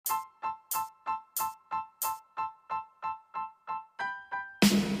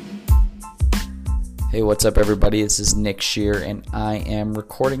Hey, what's up, everybody? This is Nick Shear, and I am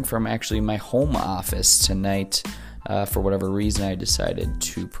recording from actually my home office tonight. For whatever reason, I decided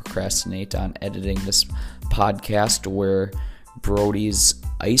to procrastinate on editing this podcast where Brody's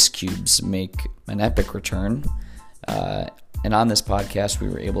ice cubes make an epic return. And on this podcast, we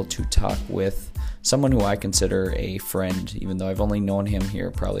were able to talk with someone who I consider a friend, even though I've only known him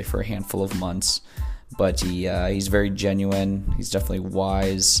here probably for a handful of months. But he's very genuine. He's definitely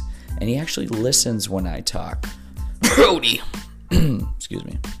wise. And he actually listens when I talk. Brody! Excuse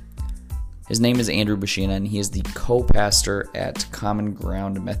me. His name is Andrew Buschena, and he is the co-pastor at Common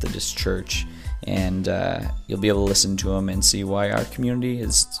Ground Methodist Church. And you'll be able to listen to him and see why our community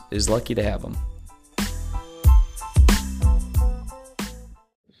is lucky to have him.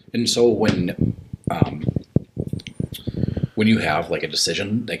 And so when you have like a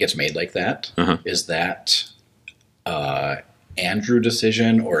decision that gets made like that, is that Andrew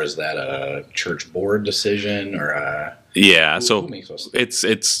decision, or is that a church board decision, or who makes those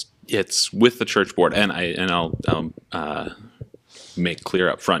things? It's with the church board, and I'll make clear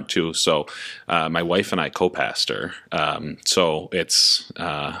up front too. So my wife and I co-pastor, so it's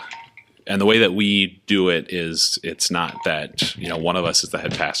and the way that we do it is it's not that one of us is the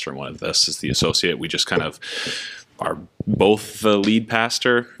head pastor and one of us is the associate. We just kind of are both the lead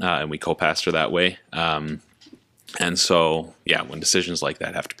pastor, and we co-pastor that way. And so, when decisions like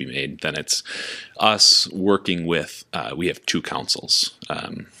that have to be made, then it's us working with, we have two councils.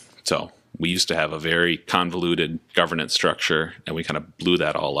 So we used to have a very convoluted governance structure, and we kind of blew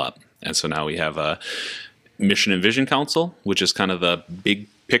that all up. And so now we have a Mission and Vision Council, which is kind of the big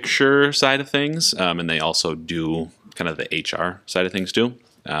picture side of things. And they also do kind of the HR side of things too.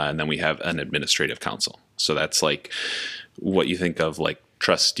 And then we have an administrative council. So that's like what you think of like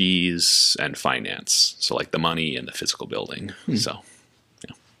trustees and finance, so like the money and the physical building. So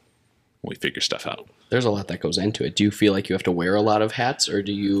we figure stuff out. There's a lot that goes into it. Do you feel like you have to wear a lot of hats, or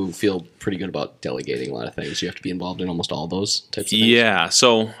do you feel pretty good about delegating a lot of things? You have to be involved in almost all those types of things? Yeah,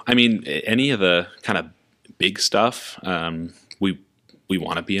 so I mean, any of the kind of big stuff we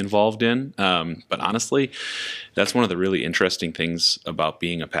want to be involved in, but honestly, that's one of the really interesting things about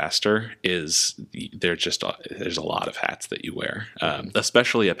being a pastor is there's a lot of hats that you wear,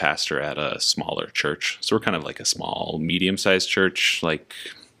 especially a pastor at a smaller church. So we're kind of like a small, medium-sized church, like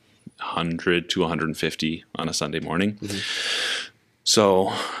 100 to 150 on a Sunday morning.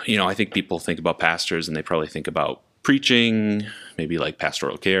 So, I think people think about pastors and they probably think about preaching, maybe like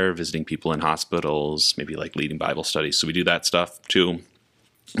pastoral care, visiting people in hospitals, maybe like leading Bible studies. So we do that stuff too.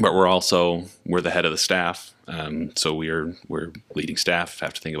 But we're the head of the staff, so we're leading staff,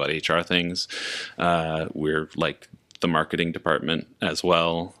 have to think about HR things. We're like the marketing department as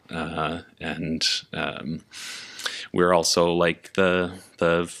well, and we're also like the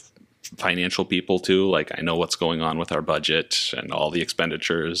financial people too. Like I know what's going on with our budget and all the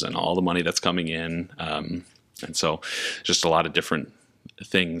expenditures and all the money that's coming in, and so just a lot of different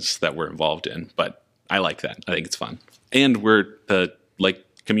things that we're involved in. But I like that. I think it's fun, and we're the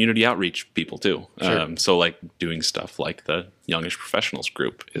community outreach people too. Sure. So like doing stuff like the Youngish Professionals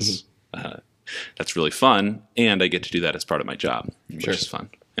group is that's really fun, and I get to do that as part of my job, which is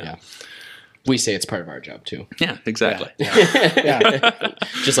fun. Yeah. We say it's part of our job too. Yeah, exactly. Yeah.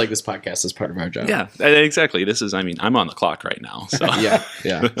 Just like this podcast is part of our job. Yeah, exactly. I'm on the clock right now. So yeah,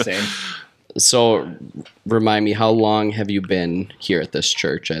 same. So remind me, how long have you been here at this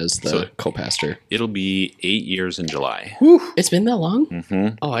church as the co-pastor? It'll be 8 years in July. Whew, it's been that long?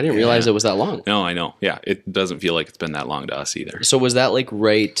 Mm-hmm. Oh, I didn't realize it was that long. No, I know. Yeah, it doesn't feel like it's been that long to us either. So was that like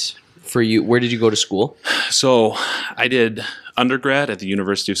right for you? Where did you go to school? So I did undergrad at the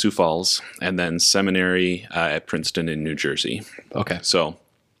University of Sioux Falls and then seminary at Princeton in New Jersey. Okay. So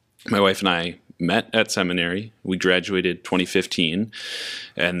my wife and I met at seminary. We graduated 2015,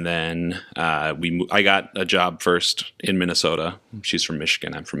 and then I got a job first in Minnesota. She's from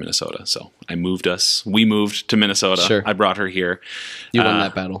Michigan. I'm from Minnesota, so we moved to Minnesota. Sure. I brought her here. You won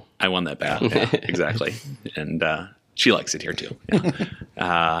that battle. I won that battle. Yeah, exactly. And she likes it here too.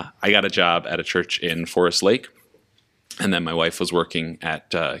 Yeah. I got a job at a church in Forest Lake, and then my wife was working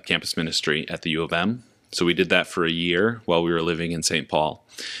at campus ministry at the U of M. So we did that for a year while we were living in St. Paul,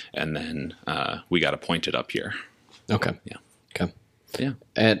 and then we got appointed up here. Okay. Yeah. Okay. Yeah.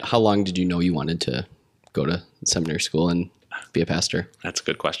 And how long did you know you wanted to go to seminary school and be a pastor? That's a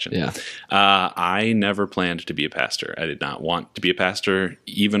good question. Yeah. I never planned to be a pastor. I did not want to be a pastor.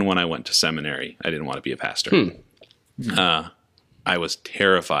 Even when I went to seminary, I didn't want to be a pastor. I I was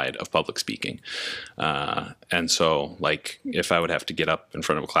terrified of public speaking. And so, like, if I would have to get up in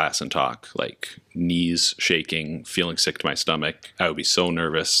front of a class and talk, like, knees shaking, feeling sick to my stomach, I would be so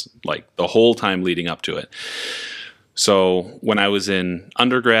nervous, like, the whole time leading up to it. So when I was in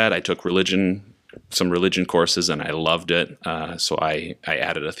undergrad, I took some religion courses, and I loved it. So I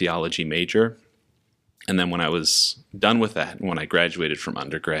added a theology major. And then when I was done with that, and when I graduated from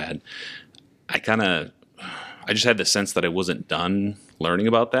undergrad, I just had the sense that I wasn't done learning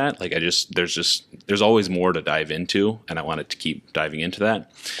about that. Like, there's always more to dive into, and I wanted to keep diving into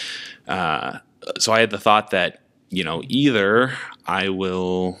that. So I had the thought that, either I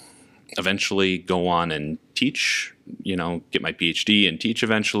will eventually go on and teach, get my PhD and teach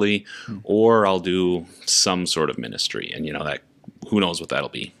eventually, or I'll do some sort of ministry, and that, who knows what that'll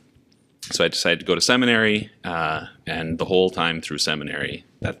be. So I decided to go to seminary, and the whole time through seminary,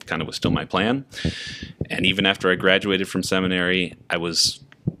 that kind of was still my plan. And even after I graduated from seminary, I was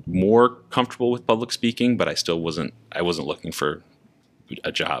more comfortable with public speaking, but I wasn't looking for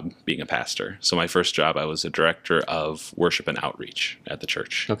a job being a pastor. So my first job, I was a director of worship and outreach at the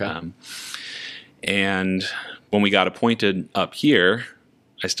church. Okay. And when we got appointed up here,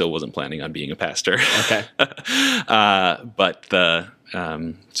 I still wasn't planning on being a pastor. Okay. But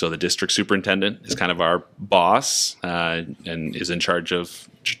so the district superintendent is kind of our boss, and is in charge of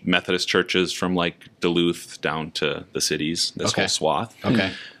Methodist churches from like Duluth down to the cities, this whole swath.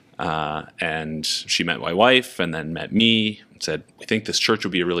 Okay. And she met my wife and then met me and said, "We think this church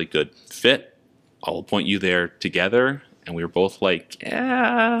would be a really good fit. I'll appoint you there together." And we were both like,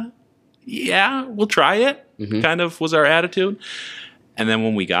 yeah, we'll try it. Mm-hmm. Kind of was our attitude. And then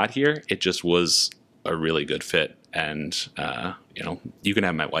when we got here, it just was a really good fit. And, you can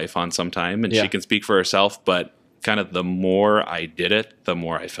have my wife on sometime, and she can speak for herself, but kind of the more I did it, the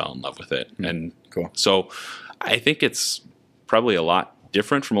more I fell in love with it. Mm-hmm. And so I think it's probably a lot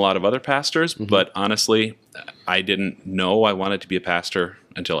different from a lot of other pastors, but honestly, I didn't know I wanted to be a pastor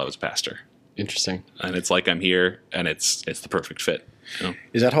until I was a pastor. Interesting. And it's like I'm here, and it's the perfect fit.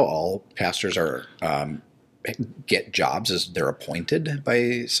 Is that how all pastors are get jobs? Is they're appointed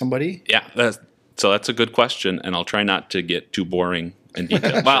by somebody? Yeah, that's a good question, and I'll try not to get too boring and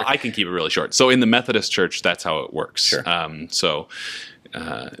detailed. Well, I can keep it really short. So in the Methodist Church, that's how it works. Sure.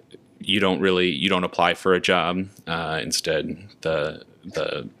 You don't apply for a job. Instead,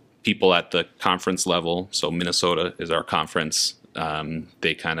 the people at the conference level, so Minnesota is our conference,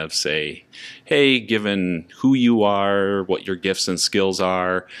 they kind of say, hey, given who you are, what your gifts and skills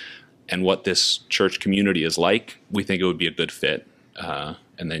are, and what this church community is like, we think it would be a good fit.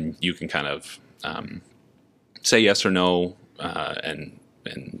 And then you can kind of say yes or no, and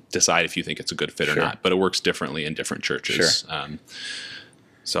decide if you think it's a good fit or not. But it works differently in different churches. Sure.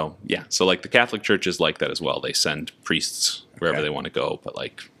 So like the Catholic Church is like that as well. They send priests wherever they want to go, but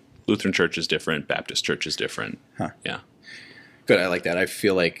like Lutheran Church is different, Baptist Church is different. Huh. Yeah. Good. I like that. I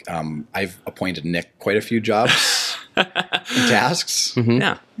feel like I've appointed Nick quite a few jobs and tasks. Mm-hmm.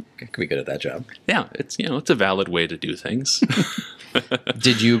 Yeah. Could be good at that job. Yeah. It's a valid way to do things.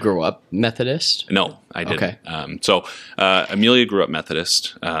 Did you grow up Methodist? No, I didn't. Okay. So Amelia grew up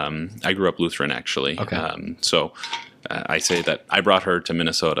Methodist. I grew up Lutheran, actually. Okay. I say that I brought her to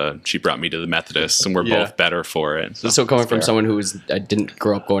Minnesota. She brought me to the Methodists, and we're both better for it. So coming from someone who didn't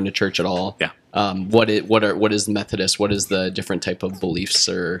grow up going to church at all. Yeah. What is Methodist? What is the different type of beliefs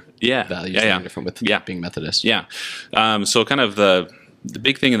or values that are different with being Methodist? Yeah. So kind of the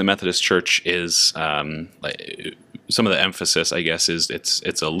big thing in the Methodist Church is some of the emphasis, I guess, is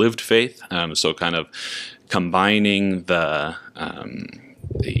it's a lived faith. So kind of combining the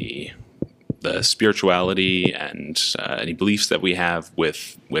spirituality and any beliefs that we have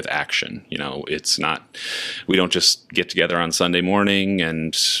with action. It's not, we don't just get together on Sunday morning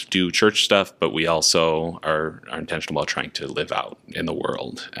and do church stuff, but we also are intentional about trying to live out in the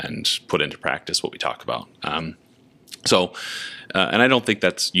world and put into practice what we talk about. And I don't think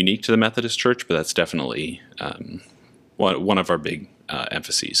that's unique to the Methodist Church, but that's definitely one of our big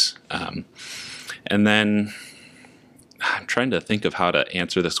emphases. And then I'm trying to think of how to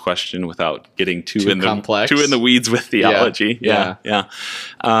answer this question without getting too in the weeds with theology. Yeah.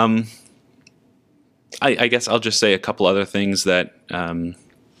 I guess I'll just say a couple other things that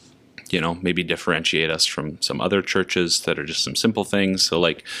maybe differentiate us from some other churches that are just some simple things. So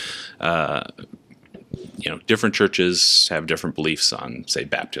like different churches have different beliefs on, say,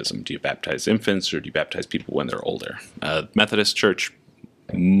 baptism. Do you baptize infants or do you baptize people when they're older? Methodist Church,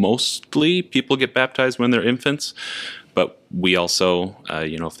 mostly people get baptized when they're infants. But we also,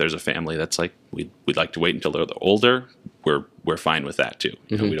 if there's a family that's like, we'd like to wait until they're older, we're fine with that too.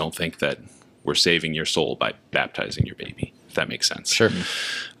 We don't think that we're saving your soul by baptizing your baby, if that makes sense. Sure.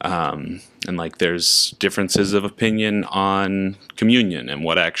 And like there's differences of opinion on communion and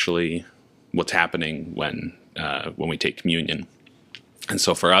what's happening when we take communion. And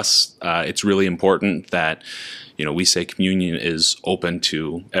so for us, it's really important that, we say communion is open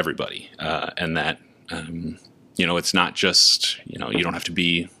to everybody, and that, it's not just, you don't have to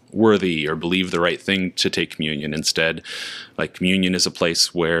be worthy or believe the right thing to take communion. Instead, like communion is a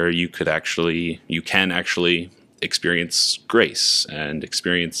place where you can actually experience grace and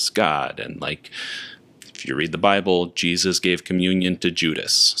experience God. And like, if you read the Bible, Jesus gave communion to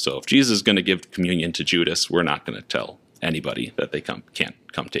Judas. So if Jesus is going to give communion to Judas, we're not going to tell anybody that they can't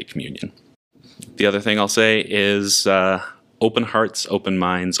come take communion. The other thing I'll say is open hearts, open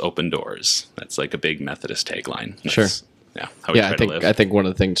minds, open doors. That's like a big Methodist tagline. Sure. Yeah, how we try to live. I think one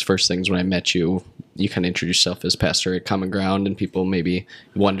of the first things when I met you, you kind of introduced yourself as pastor at Common Ground, and people maybe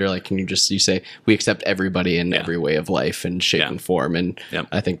wonder, like, you say, we accept everybody in every way of life and shape and form. And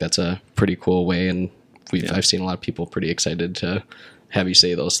I think that's a pretty cool way. And I've seen a lot of people pretty excited to have you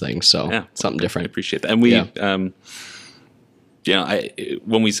say those things. So something different. I appreciate that. And we,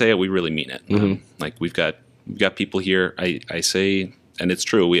 when we say it, we really mean it. Mm-hmm. Like we've got people here. I say, and it's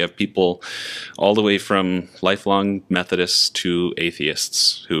true, we have people all the way from lifelong Methodists to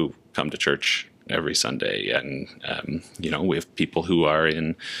atheists who come to church every Sunday. And, we have people who are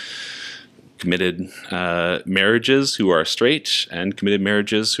in committed marriages who are straight and committed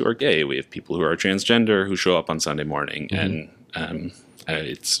marriages who are gay. We have people who are transgender who show up on Sunday morning. Mm-hmm. And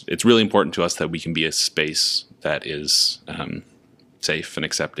it's really important to us that we can be a space that is safe and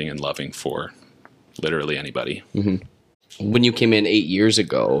accepting and loving for literally anybody. Mm-hmm. When you came in 8 years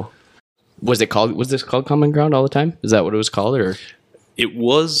ago, was this called Common Ground all the time? Is that what it was called, or? It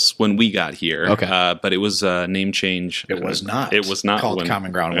was when we got here. Okay. But it was a name change. It was not. It was not called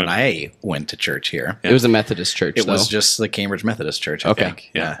Common Ground when I went to church here. It was a Methodist church. It was just the Cambridge Methodist Church, I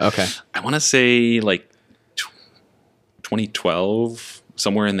think. Yeah. Okay. I want to say like 2012,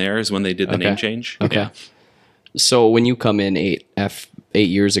 somewhere in there is when they did the name change. Okay. Yeah. So when you come in 8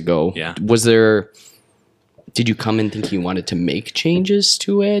 years ago, did you come in thinking you wanted to make changes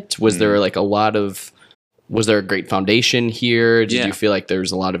to it? Was there was there a great foundation here? Did you feel like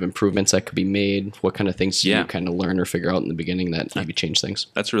there's a lot of improvements that could be made? What kind of things did you kind of learn or figure out in the beginning that maybe changed things?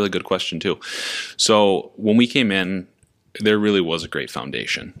 That's a really good question too. So when we came in, there really was a great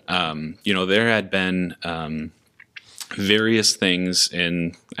foundation. There had been various things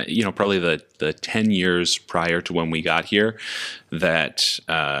in, probably the 10 years prior to when we got here that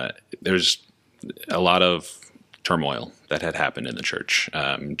there's a lot of turmoil that had happened in the church.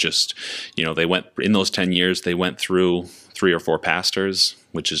 They went in those 10 years, they went through 3 or 4 pastors,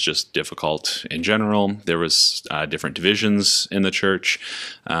 which is just difficult in general. There was different divisions in the church.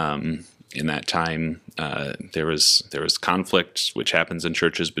 In that time, there was conflict, which happens in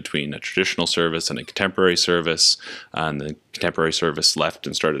churches between a traditional service and a contemporary service. And the contemporary service left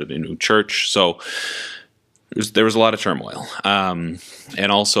and started a new church. So there was a lot of turmoil.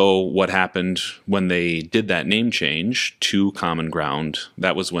 And also what happened when they did that name change to Common Ground,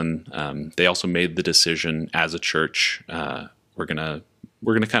 that was when they also made the decision as a church, we're going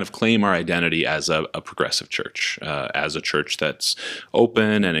to kind of claim our identity as a progressive church, as a church that's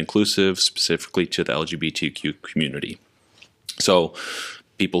open and inclusive, specifically to the LGBTQ community. So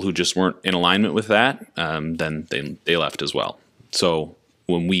people who just weren't in alignment with that, then they left as well. So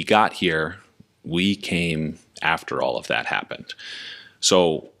when we got here, we came after all of that happened.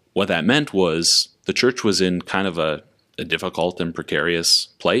 So what that meant was the church was in kind of a difficult and precarious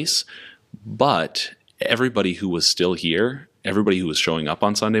place, but everybody who was still here, everybody who was showing up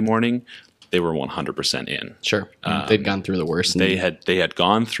on Sunday morning, they were 100% in. Sure. They'd gone through the worst. They had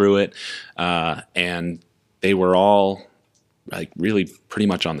gone through it, and they were all like really pretty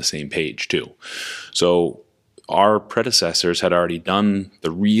much on the same page too. So our predecessors had already done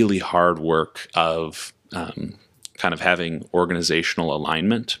the really hard work of kind of having organizational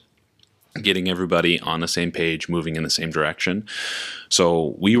alignment, getting everybody on the same page, moving in the same direction.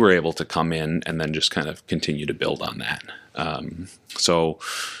 So we were able to come in and then just kind of continue to build on that.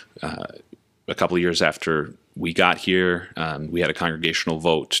 A couple of years after we got here, we had a congregational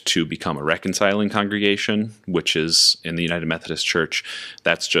vote to become a reconciling congregation, which is in the United Methodist Church.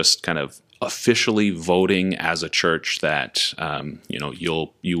 That's just kind of officially voting as a church that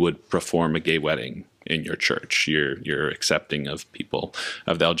you would perform a gay wedding in your church. You're accepting of people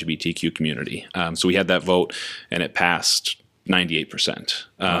of the LGBTQ community. So we had that vote, and it passed 98%.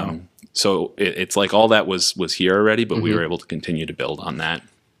 Wow. So it's like all that was here already, but we were able to continue to build on that.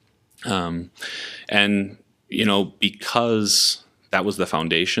 And because that was the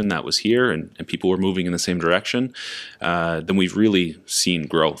foundation that was here, and people were moving in the same direction, then we've really seen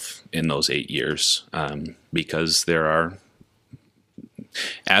growth in those 8 years, because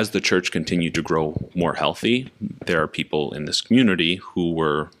as the church continued to grow more healthy, there are people in this community who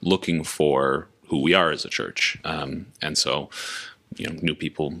were looking for who we are as a church. And so, new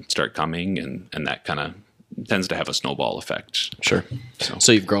people start coming, and that kind of tends to have a snowball effect. Sure.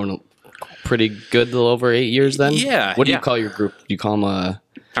 So you've grown pretty good, a little over 8 years then? Yeah. What do you call your group? Do you call them a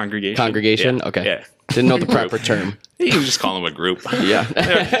congregation? Yeah. Okay. Yeah. Didn't know the proper term. You can just call them a group. Yeah.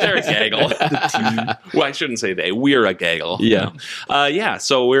 They're a gaggle. Well, I shouldn't say they. We're a gaggle. Yeah. Yeah.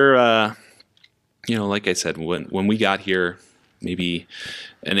 So we're, like I said, when we got here, maybe,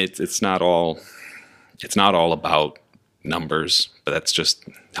 and it's not all about numbers, but that's just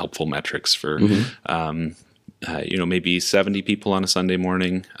helpful metrics for, maybe 70 people on a Sunday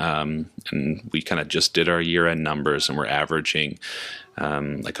morning. And we kind of just did our year-end numbers, and we're averaging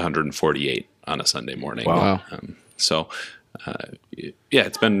like 148 on a Sunday morning. Wow.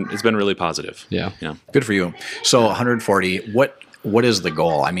 It's been really positive. Yeah. Good for you. So 140, what is the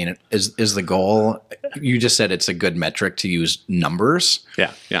goal? I mean, is the goal, you just said it's a good metric to use numbers.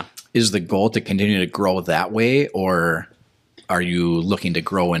 Yeah. Is the goal to continue to grow that way, or are you looking to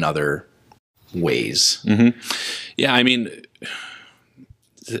grow in other ways? Mm-hmm. Yeah, I mean,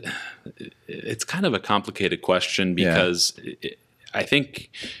 it's kind of a complicated question, because I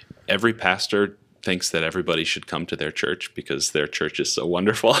think every pastor thinks that everybody should come to their church because their church is so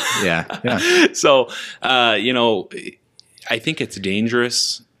wonderful. Yeah. So, I think it's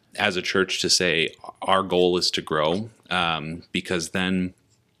dangerous as a church to say our goal is to grow, because then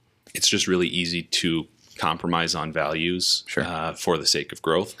it's just really easy to compromise on values. Sure. For the sake of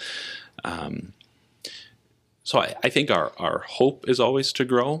growth. So I think our hope is always to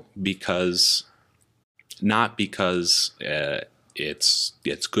grow, not because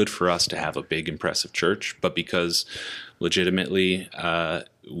it's good for us to have a big, impressive church, but because legitimately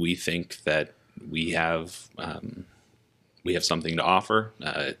we think that we have something to offer.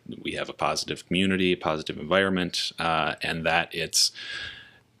 We have a positive community, a positive environment, and that it's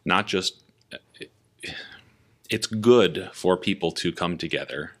not just, it's good for people to come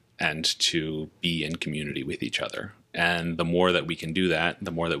together and to be in community with each other. And the more that we can do that, the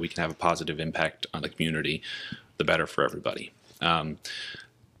more that we can have a positive impact on the community, the better for everybody.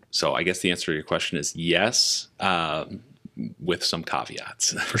 So I guess the answer to your question is yes, with some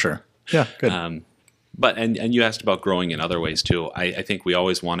caveats. For sure. Yeah, good. But you asked about growing in other ways too. I think we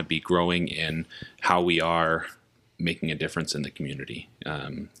always want to be growing in how we are making a difference in the community.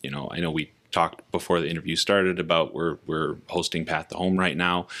 I know we talked before the interview started about we're hosting Path to Home right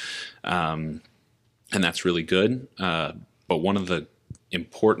now, and that's really good. But one of the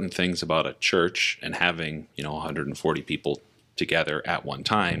important things about a church and having 140 people together at one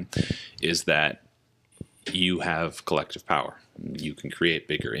time is that you have collective power. You can create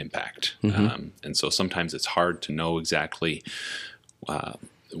bigger impact, and so sometimes it's hard to know exactly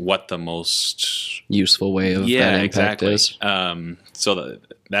what the most useful way of that impact is. So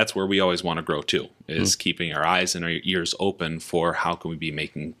that's where we always want to grow too, is keeping our eyes and our ears open for how can we be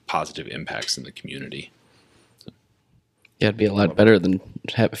making positive impacts in the community. Yeah, it'd be a lot better than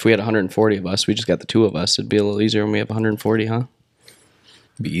if we had 140 of us. We just got the two of us. It'd be a little easier when we have 140, huh?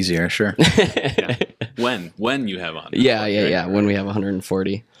 Be easier, sure. Yeah. When you have 140. Yeah. When we have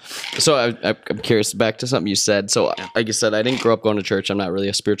 140. So I'm curious, back to something you said. So like you said, I didn't grow up going to church. I'm not really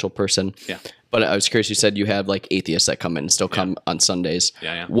a spiritual person. Yeah. But I was curious, you said you have like atheists that come in and still come on Sundays.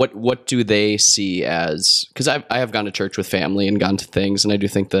 Yeah. What do they see as, because I have gone to church with family and gone to things, and I do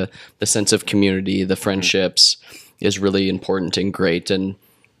think the sense of community, the friendships is really important and great, and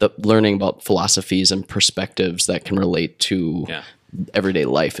the learning about philosophies and perspectives that can relate to everyday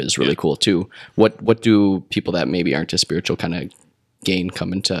life is really cool too. What do people that maybe aren't as spiritual kind of gain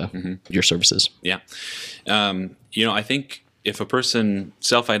come into your services? Yeah. I think if a person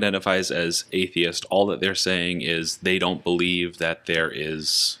self-identifies as atheist, all that they're saying is they don't believe that there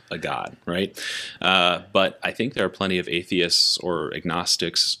is a God, right? But I think there are plenty of atheists or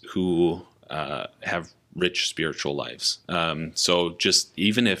agnostics who have rich spiritual lives. So just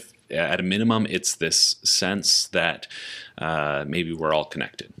even if at a minimum it's this sense that maybe we're all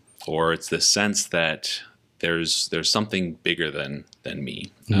connected, or it's this sense that there's something bigger than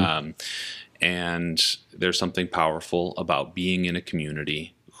me. And there's something powerful about being in a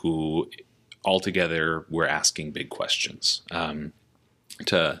community who altogether we're asking big questions.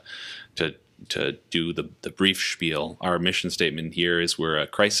 To do the brief spiel, our mission statement here is we're a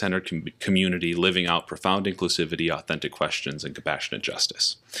Christ-centered community living out profound inclusivity, authentic questions, and compassionate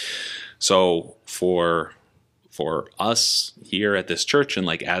justice. So for for us here at this church and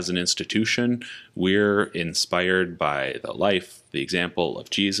like as an institution, we're inspired by the life, the example of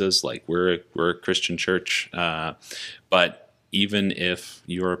Jesus. Like we're a Christian church, but even if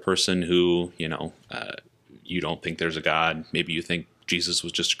you're a person who you don't think there's a God, maybe you think Jesus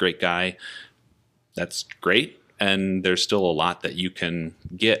was just a great guy, that's great. And there's still a lot that you can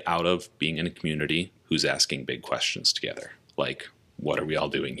get out of being in a community who's asking big questions together. Like, what are we all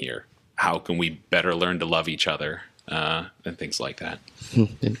doing here? How can we better learn to love each other, and things like that?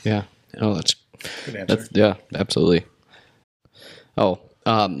 Yeah. Oh, that's good answer. Yeah, absolutely. Oh,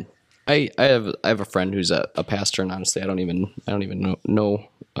 I have a friend who's a pastor, and honestly, I don't even know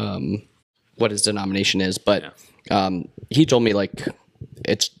what his denomination is, but he told me like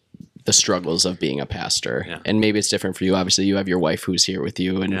it's the struggles of being a pastor, and maybe it's different for you. Obviously, you have your wife who's here with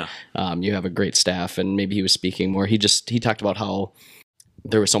you, and you have a great staff. And maybe he was speaking more. He talked about how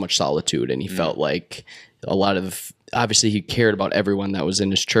there was so much solitude, and he felt like a lot of, obviously he cared about everyone that was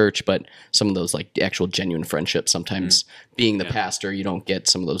in his church, but some of those like actual genuine friendships, sometimes being the pastor, you don't get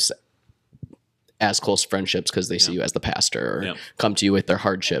some of those as close friendships because they see you as the pastor or come to you with their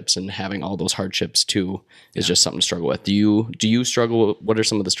hardships, and having all those hardships too is just something to struggle with. Do you struggle? What are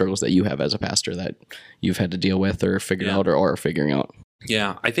some of the struggles that you have as a pastor that you've had to deal with or figure out or are figuring out?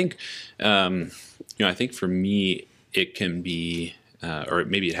 Yeah, I think, I think for me, it can be, or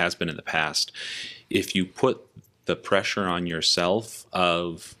maybe it has been in the past, if you put the pressure on yourself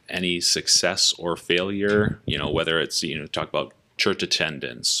of any success or failure, whether it's, talk about church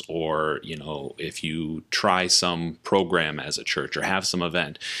attendance, or, if you try some program as a church or have some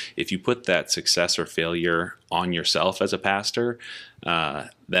event, if you put that success or failure on yourself as a pastor,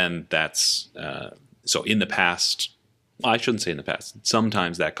 then that's, so in the past, well, I shouldn't say in the past,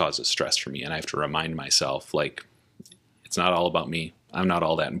 sometimes that causes stress for me, and I have to remind myself, like, it's not all about me. I'm not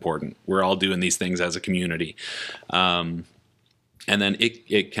all that important. We're all doing these things as a community. And then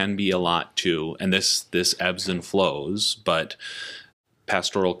it can be a lot too. And this ebbs and flows, but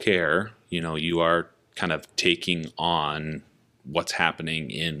pastoral care, you are kind of taking on what's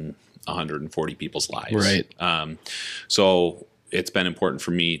happening in 140 people's lives. Right. So it's been important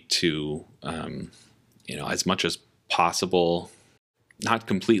for me to, as much as possible, not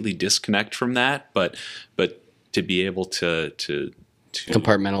completely disconnect from that, but to be able to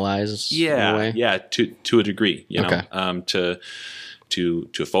compartmentalize. Yeah. To a degree, Okay.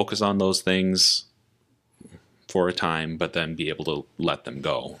 To focus on those things for a time, but then be able to let them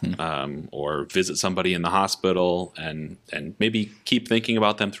go, or visit somebody in the hospital and maybe keep thinking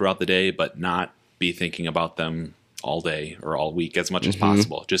about them throughout the day, but not be thinking about them all day or all week as much as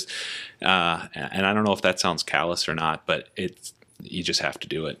possible. Just, and I don't know if that sounds callous or not, but you just have to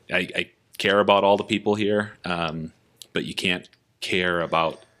do it. I care about all the people here, but you can't care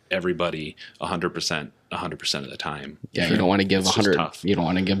about everybody 100% of the time. Yeah, you don't want to give 100. You don't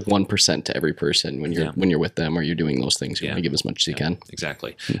want to give 1% to every person when you're with them or you're doing those things. You want to give as much as you can.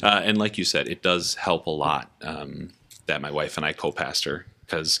 Exactly. And like you said, it does help a lot that my wife and I co-pastor,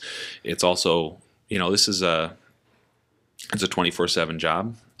 because it's also, this is it's a 24/7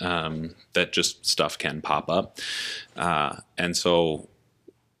 job, that just stuff can pop up, and so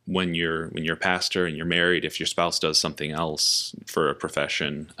when you're a pastor and you're married, if your spouse does something else for a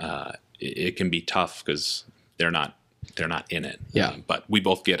profession, it can be tough because they're not in it. Yeah. But we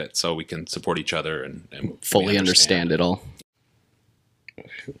both get it, so we can support each other and fully understand it all.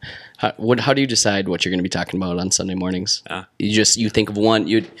 How do you decide what you're going to be talking about on Sunday mornings? You think of one.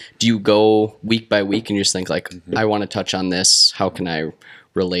 Do you go week by week and you just think like, I want to touch on this. How can I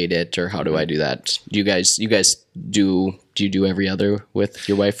relate it, or how do I do that? Do you guys do you do every other with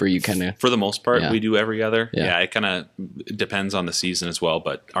your wife, or you kind of? For the most part, we do every other. Yeah, it kind of depends on the season as well,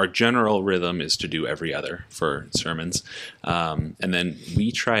 but our general rhythm is to do every other for sermons, and then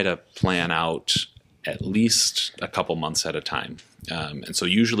we try to plan out at least a couple months at a time. And so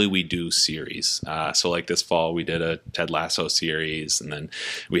usually we do series. So like this fall, we did a Ted Lasso series, and then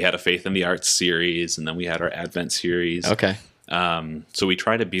we had a Faith in the Arts series, and then we had our Advent series. Okay. So we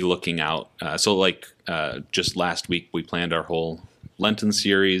try to be looking out. Just last week, we planned our whole Lenten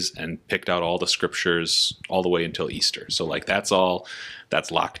series and picked out all the scriptures all the way until Easter. So like that's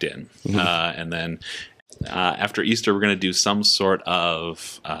locked in. And then after Easter, we're going to do some sort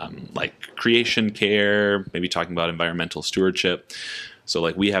of like creation care, maybe talking about environmental stewardship. So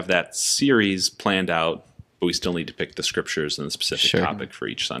like we have that series planned out, but we still need to pick the scriptures and the specific topic for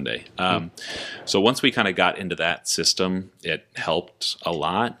each Sunday. So once we kind of got into that system, it helped a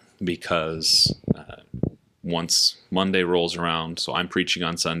lot, because once Monday rolls around, so I'm preaching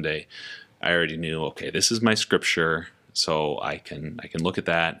on Sunday, I already knew, okay, this is my scripture. so I can look at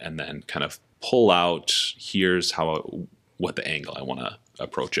that and then kind of pull out, here's what the angle I want to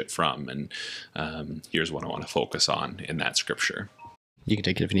approach it from, and here's what I want to focus on in that scripture. You can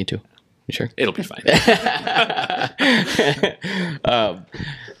take it if you need to. You sure? It'll be fine.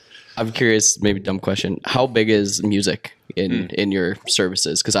 I'm curious, maybe dumb question. How big is music in your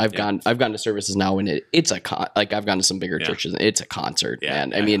services? Because I've gone to services now, and it's I've gone to some bigger churches, and it's a concert,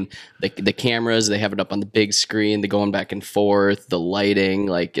 man. I mean, the cameras, they have it up on the big screen, the going back and forth, the lighting.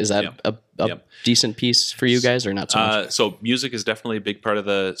 Like, is that a decent piece for you guys, or not so much? So music is definitely a big part of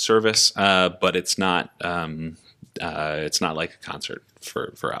the service, but it's not like a concert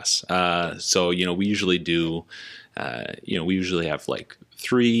for us. So we usually do. We usually have like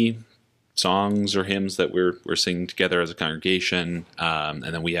 3 songs or hymns that we're singing together as a congregation, and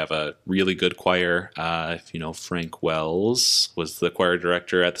then we have a really good choir. If you know, Frank Wells was the choir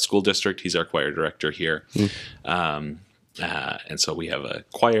director at the school district. He's our choir director here, and so we have a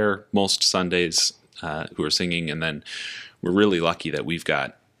choir most Sundays who are singing, and then we're really lucky that we've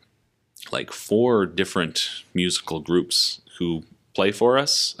got like 4 different musical groups who play for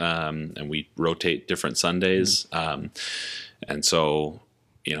us, and we rotate different Sundays, and so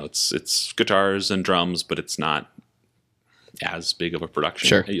it's guitars and drums, but it's not as big of a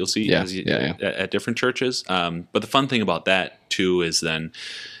production that you'll see at different churches. But the fun thing about that too is then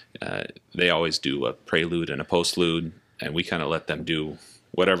they always do a prelude and a postlude, and we kind of let them do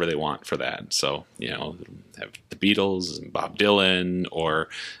whatever they want for that. So have the Beatles and Bob Dylan, or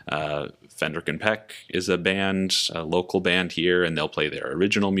Fendrick and Peck is a band, a local band here, and they'll play their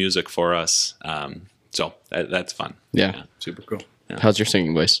original music for us. So that's fun. Yeah. Super cool. Yeah. How's your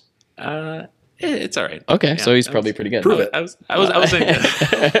singing voice? It's all right. Okay, so he's probably pretty good. Prove it. I was thinking.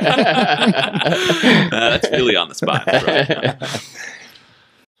 That's really on the spot. Right?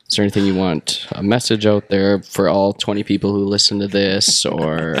 Is there anything you want a message out there for all 20 people who listen to this,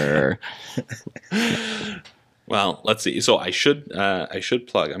 or? Well, let's see. So I should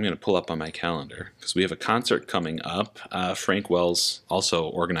plug. I'm going to pull up on my calendar because we have a concert coming up. Frank Wells also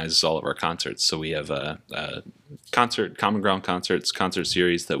organizes all of our concerts. So we have a concert, Common Ground concerts, concert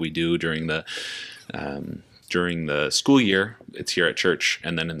series that we do during the school year. It's here at church,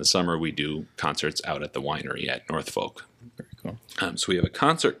 and then in the summer we do concerts out at the winery at North Folk. Very cool. So we have a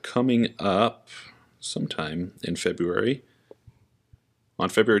concert coming up sometime in February. On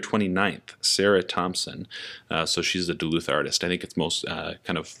February 29th, Sarah Thompson. So she's a Duluth artist. I think it's most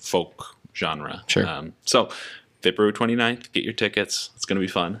kind of folk genre. Sure. So February 29th, get your tickets. It's going to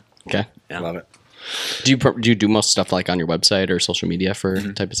be fun. Okay. Yeah. Love it. Do you do most stuff like on your website or social media for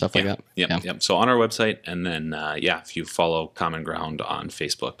type of stuff like that? Yep. So on our website, and then, if you follow Common Ground on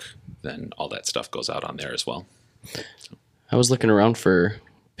Facebook, then all that stuff goes out on there as well. I was looking around for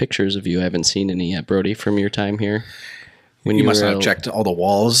pictures of you. I haven't seen any yet, Brody, from your time here. When you must have checked all the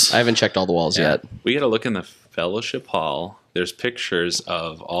walls. I haven't checked all the walls yet. We got to look in the fellowship hall. There's pictures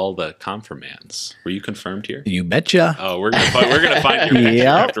of all the confirmands. Were you confirmed here? You betcha. Oh, we're gonna find your picture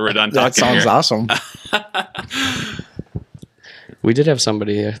after we're done talking. That sounds awesome. We did have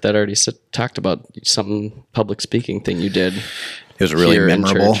somebody that already talked about some public speaking thing you did. It was really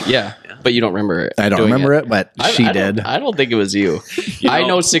memorable. Yeah, but you don't remember it. I don't remember it, but she did. I don't think it was you. I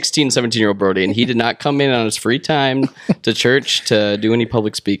know 16, 17-year-old Brody, and he did not come in on his free time to church to do any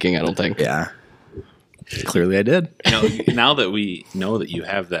public speaking, I don't think. Yeah. Clearly I did. Now that we know that you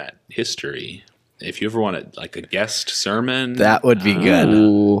have that history, if you ever wanted like a guest sermon, that would be good.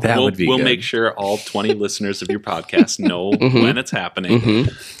 We'll make sure all 20 listeners of your podcast know when it's happening.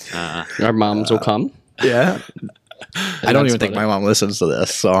 Our moms will come. Yeah. I don't even think my mom listens to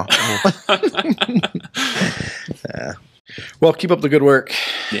this, so. Yeah. Well, keep up the good work.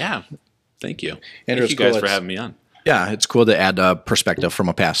 Yeah. Thank you. Andrew, Thank you guys for having me on. Yeah, it's cool to add a perspective from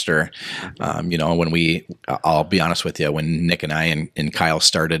a pastor. I'll be honest with you, when Nick and I and Kyle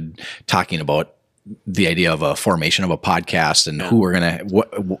started talking about the idea of a formation of a podcast and who we're going to,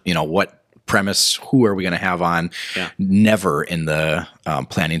 what premise, who are we going to have on? Yeah. Never in the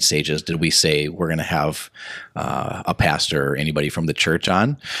planning stages did we say we're going to have a pastor or anybody from the church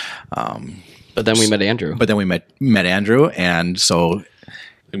on. But then we met Andrew. Met Andrew, and so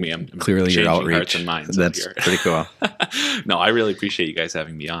clearly your outreach. Hearts and minds. That's pretty cool. No, I really appreciate you guys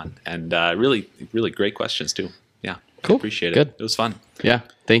having me on, and really, really great questions too. Yeah, cool. I appreciate it. Good. It was fun. Yeah,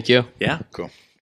 thank you. Yeah, cool.